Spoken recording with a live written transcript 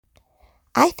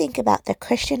I think about the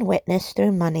Christian witness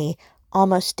through money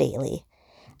almost daily.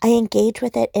 I engage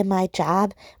with it in my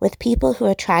job with people who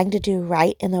are trying to do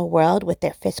right in the world with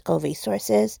their fiscal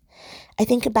resources. I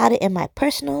think about it in my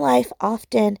personal life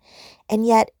often, and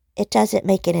yet it doesn't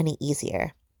make it any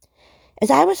easier. As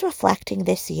I was reflecting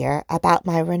this year about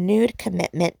my renewed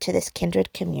commitment to this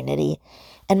kindred community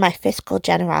and my fiscal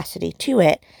generosity to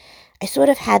it, I sort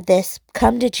of had this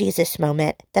come to Jesus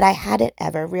moment that I hadn't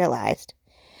ever realized.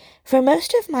 For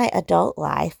most of my adult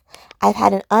life, I've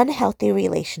had an unhealthy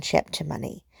relationship to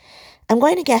money. I'm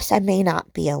going to guess I may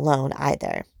not be alone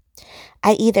either.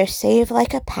 I either save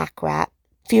like a pack rat,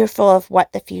 fearful of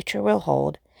what the future will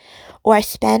hold, or I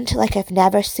spend like I've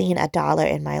never seen a dollar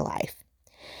in my life.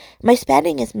 My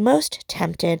spending is most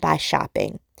tempted by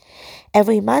shopping.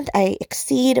 Every month I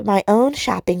exceed my own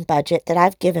shopping budget that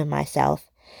I've given myself,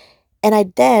 and I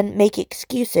then make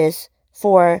excuses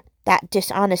for that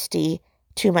dishonesty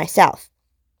to myself.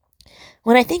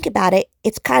 When I think about it,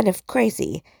 it's kind of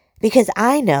crazy because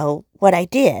I know what I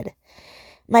did.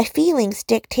 My feelings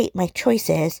dictate my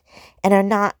choices and are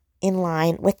not in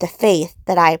line with the faith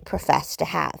that I profess to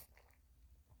have,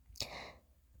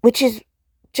 which is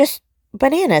just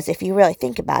bananas if you really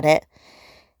think about it.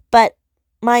 But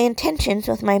my intentions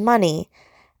with my money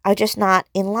are just not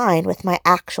in line with my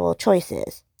actual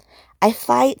choices. I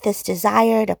fight this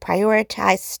desire to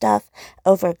prioritize stuff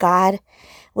over God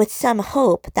with some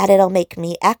hope that it'll make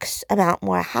me X amount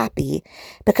more happy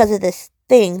because of this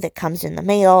thing that comes in the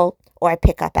mail or I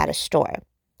pick up at a store.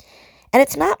 And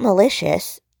it's not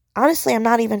malicious. Honestly, I'm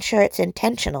not even sure it's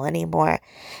intentional anymore,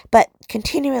 but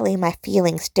continually my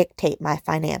feelings dictate my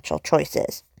financial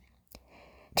choices.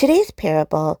 Today's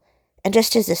parable, and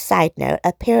just as a side note,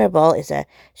 a parable is a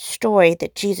story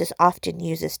that Jesus often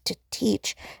uses to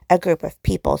teach a group of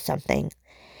people something.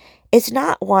 It's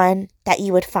not one that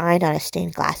you would find on a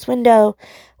stained glass window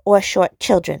or a short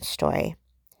children's story.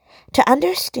 To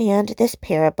understand this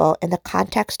parable in the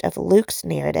context of Luke's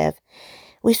narrative,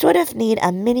 we sort of need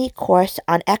a mini course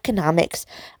on economics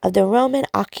of the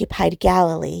Roman-occupied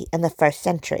Galilee in the first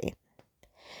century.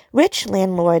 Rich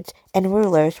landlords and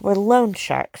rulers were loan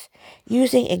sharks,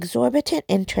 using exorbitant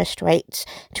interest rates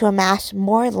to amass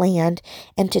more land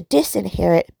and to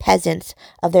disinherit peasants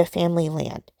of their family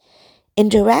land, in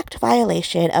direct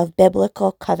violation of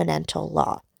biblical covenantal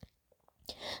law.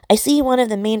 I see one of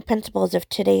the main principles of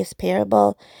today's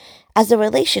parable as the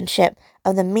relationship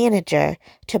of the manager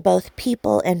to both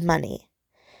people and money.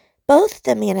 Both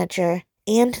the manager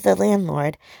and the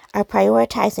landlord are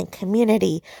prioritizing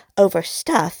community over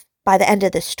stuff by the end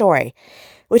of the story,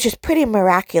 which is pretty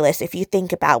miraculous if you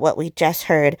think about what we just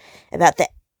heard about the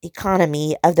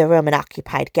economy of the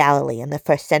Roman-occupied Galilee in the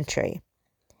first century.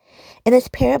 In this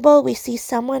parable, we see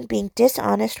someone being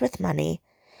dishonest with money,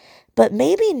 but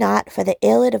maybe not for the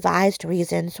ill-advised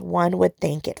reasons one would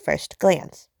think at first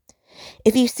glance.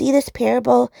 If you see this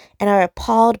parable and are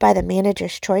appalled by the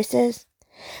manager's choices,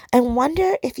 I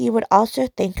wonder if you would also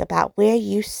think about where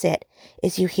you sit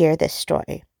as you hear this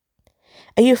story.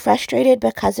 Are you frustrated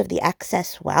because of the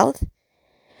excess wealth?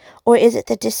 Or is it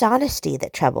the dishonesty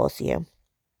that troubles you?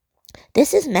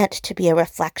 This is meant to be a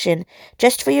reflection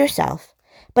just for yourself,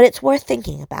 but it's worth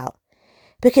thinking about.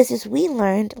 Because as we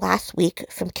learned last week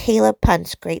from Caleb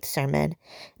Punt's great sermon,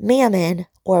 mammon,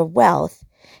 or wealth,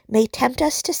 may tempt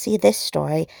us to see this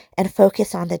story and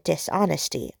focus on the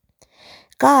dishonesty.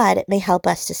 God may help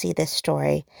us to see this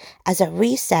story as a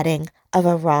resetting of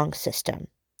a wrong system,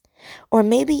 or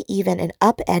maybe even an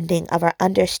upending of our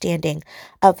understanding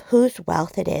of whose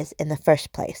wealth it is in the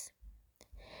first place.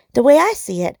 The way I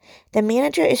see it, the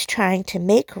manager is trying to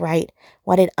make right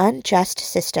what an unjust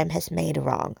system has made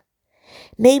wrong.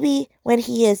 Maybe when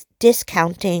he is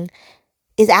discounting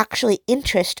is actually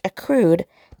interest accrued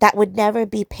that would never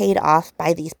be paid off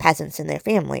by these peasants and their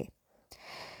family.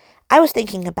 I was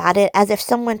thinking about it as if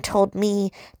someone told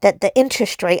me that the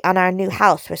interest rate on our new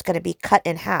house was going to be cut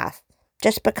in half,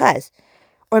 just because,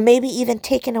 or maybe even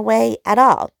taken away at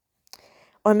all.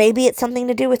 Or maybe it's something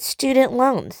to do with student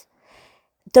loans.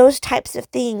 Those types of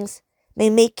things may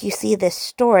make you see this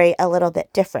story a little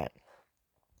bit different.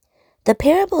 The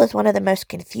parable is one of the most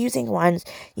confusing ones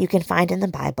you can find in the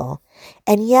Bible,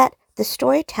 and yet the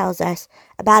story tells us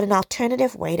about an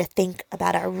alternative way to think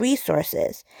about our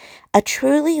resources, a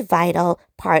truly vital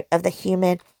part of the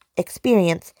human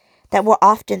experience that we're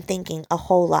often thinking a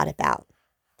whole lot about.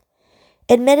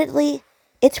 Admittedly,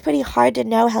 it's pretty hard to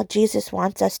know how Jesus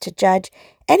wants us to judge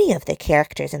any of the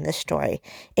characters in this story,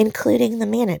 including the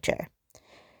manager.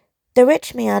 The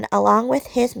rich man, along with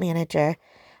his manager,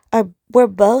 were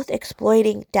both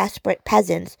exploiting desperate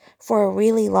peasants for a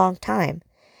really long time.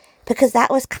 because that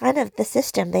was kind of the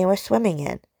system they were swimming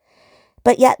in.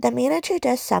 But yet the manager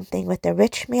does something with the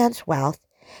rich man's wealth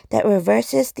that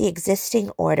reverses the existing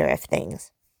order of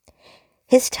things.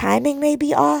 His timing may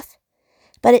be off,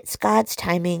 but it's God's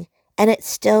timing, and it's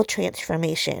still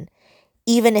transformation,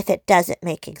 even if it doesn't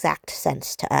make exact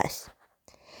sense to us.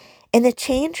 In the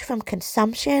change from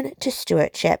consumption to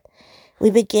stewardship, we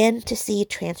begin to see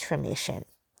transformation.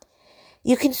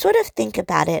 You can sort of think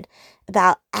about it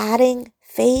about adding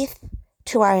faith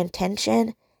to our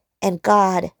intention and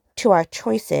God to our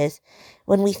choices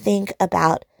when we think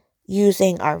about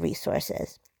using our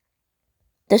resources.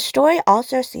 The story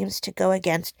also seems to go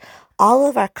against all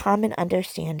of our common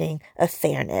understanding of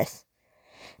fairness.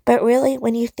 But really,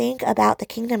 when you think about the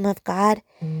kingdom of God,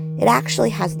 it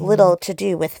actually has little to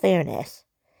do with fairness.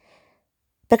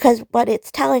 Because what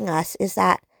it's telling us is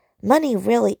that money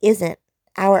really isn't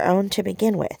our own to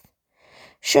begin with.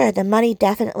 Sure, the money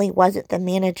definitely wasn't the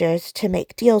manager's to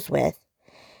make deals with,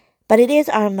 but it is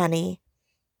our money,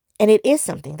 and it is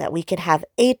something that we could have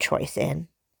a choice in.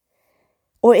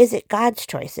 Or is it God's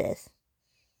choices?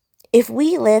 If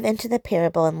we live into the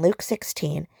parable in Luke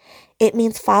 16, it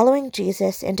means following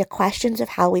Jesus into questions of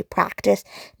how we practice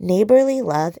neighborly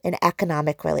love in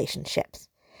economic relationships,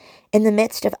 in the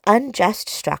midst of unjust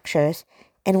structures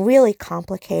and really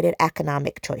complicated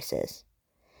economic choices.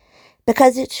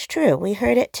 Because it's true, we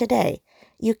heard it today,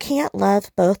 you can't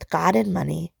love both God and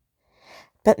money,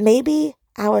 but maybe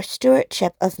our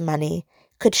stewardship of money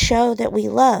could show that we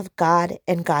love God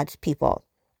and God's people.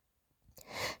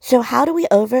 So how do we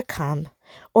overcome,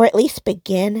 or at least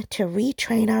begin to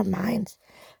retrain our minds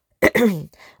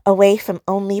away from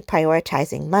only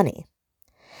prioritizing money?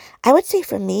 I would say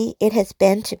for me, it has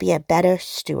been to be a better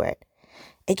steward.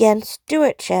 Again,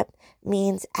 stewardship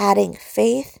means adding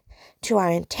faith to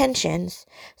our intentions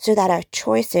so that our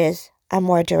choices are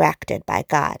more directed by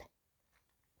God.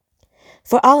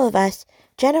 For all of us,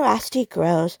 generosity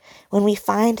grows when we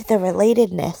find the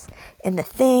relatedness in the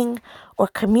thing or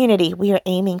community we are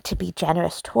aiming to be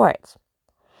generous towards.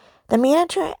 The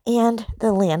manager and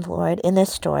the landlord in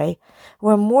this story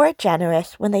were more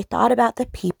generous when they thought about the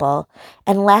people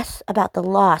and less about the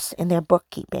loss in their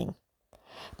bookkeeping.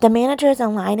 The manager is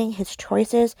aligning his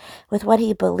choices with what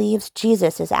he believes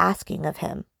Jesus is asking of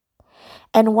him.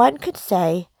 And one could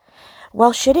say,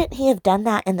 well, shouldn't he have done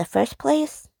that in the first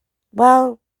place?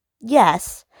 Well,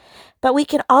 yes, but we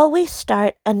can always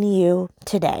start anew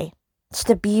today. It's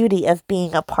the beauty of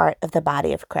being a part of the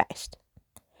body of Christ.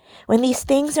 When these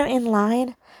things are in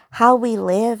line, how we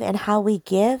live and how we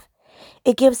give,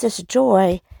 it gives us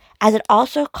joy, as it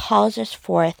also calls us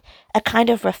forth a kind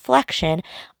of reflection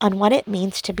on what it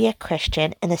means to be a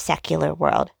Christian in the secular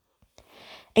world.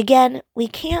 Again, we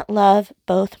can't love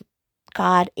both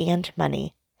God and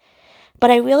money.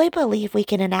 But I really believe we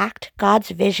can enact God's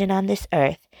vision on this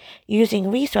earth using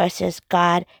resources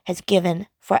God has given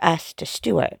for us to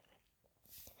steward.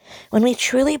 When we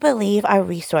truly believe our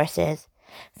resources,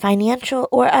 financial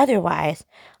or otherwise,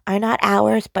 are not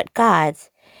ours but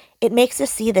God's, it makes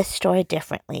us see this story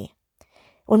differently.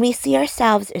 When we see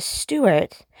ourselves as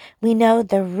stewards, we know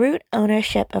the root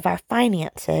ownership of our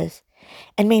finances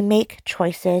and may make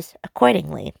choices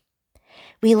accordingly.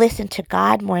 We listen to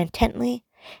God more intently,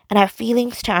 and our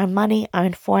feelings to our money are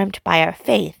informed by our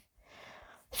faith.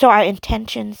 So our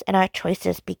intentions and our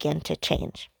choices begin to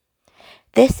change.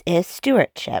 This is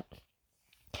stewardship.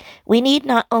 We need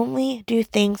not only do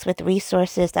things with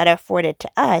resources that are afforded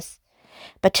to us,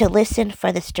 but to listen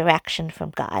for this direction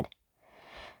from God.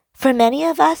 For many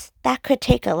of us, that could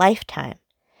take a lifetime.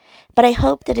 But I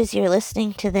hope that as you're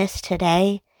listening to this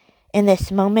today, in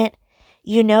this moment,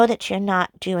 you know that you're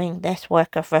not doing this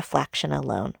work of reflection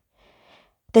alone.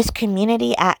 This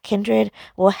community at Kindred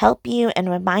will help you and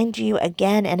remind you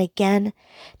again and again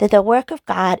that the work of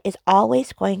God is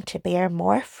always going to bear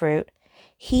more fruit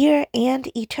here and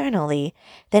eternally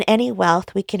than any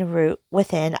wealth we can root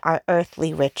within our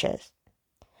earthly riches.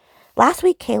 Last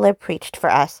week, Caleb preached for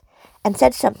us and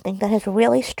said something that has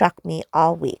really struck me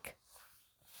all week.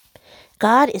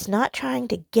 God is not trying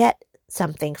to get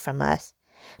something from us,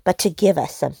 but to give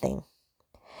us something.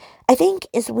 I think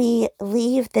as we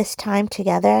leave this time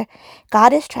together,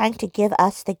 God is trying to give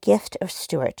us the gift of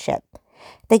stewardship.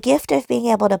 The gift of being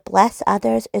able to bless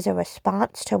others is a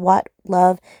response to what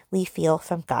love we feel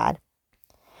from God.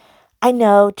 I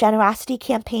know generosity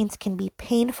campaigns can be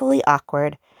painfully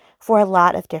awkward for a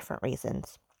lot of different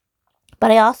reasons.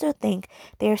 But I also think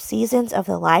they are seasons of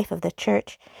the life of the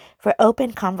church for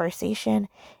open conversation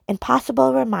and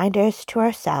possible reminders to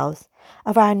ourselves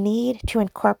of our need to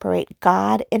incorporate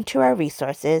God into our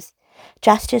resources,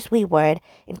 just as we would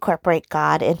incorporate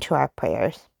God into our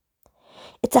prayers.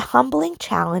 It's a humbling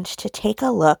challenge to take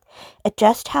a look at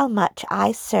just how much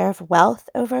I serve wealth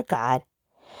over God,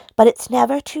 but it's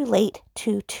never too late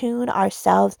to tune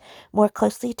ourselves more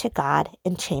closely to God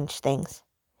and change things.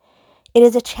 It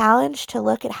is a challenge to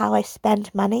look at how I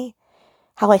spend money,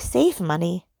 how I save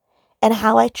money, and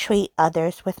how I treat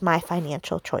others with my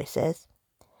financial choices.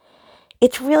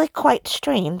 It's really quite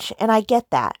strange, and I get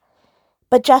that.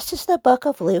 But just as the book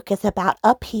of Luke is about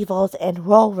upheavals and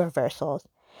role reversals,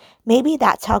 maybe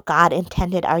that's how God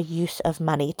intended our use of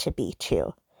money to be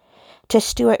too. To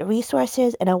steward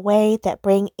resources in a way that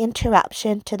bring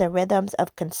interruption to the rhythms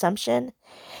of consumption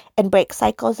and break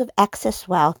cycles of excess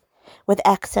wealth with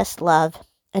excess love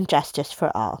and justice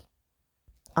for all.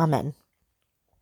 Amen.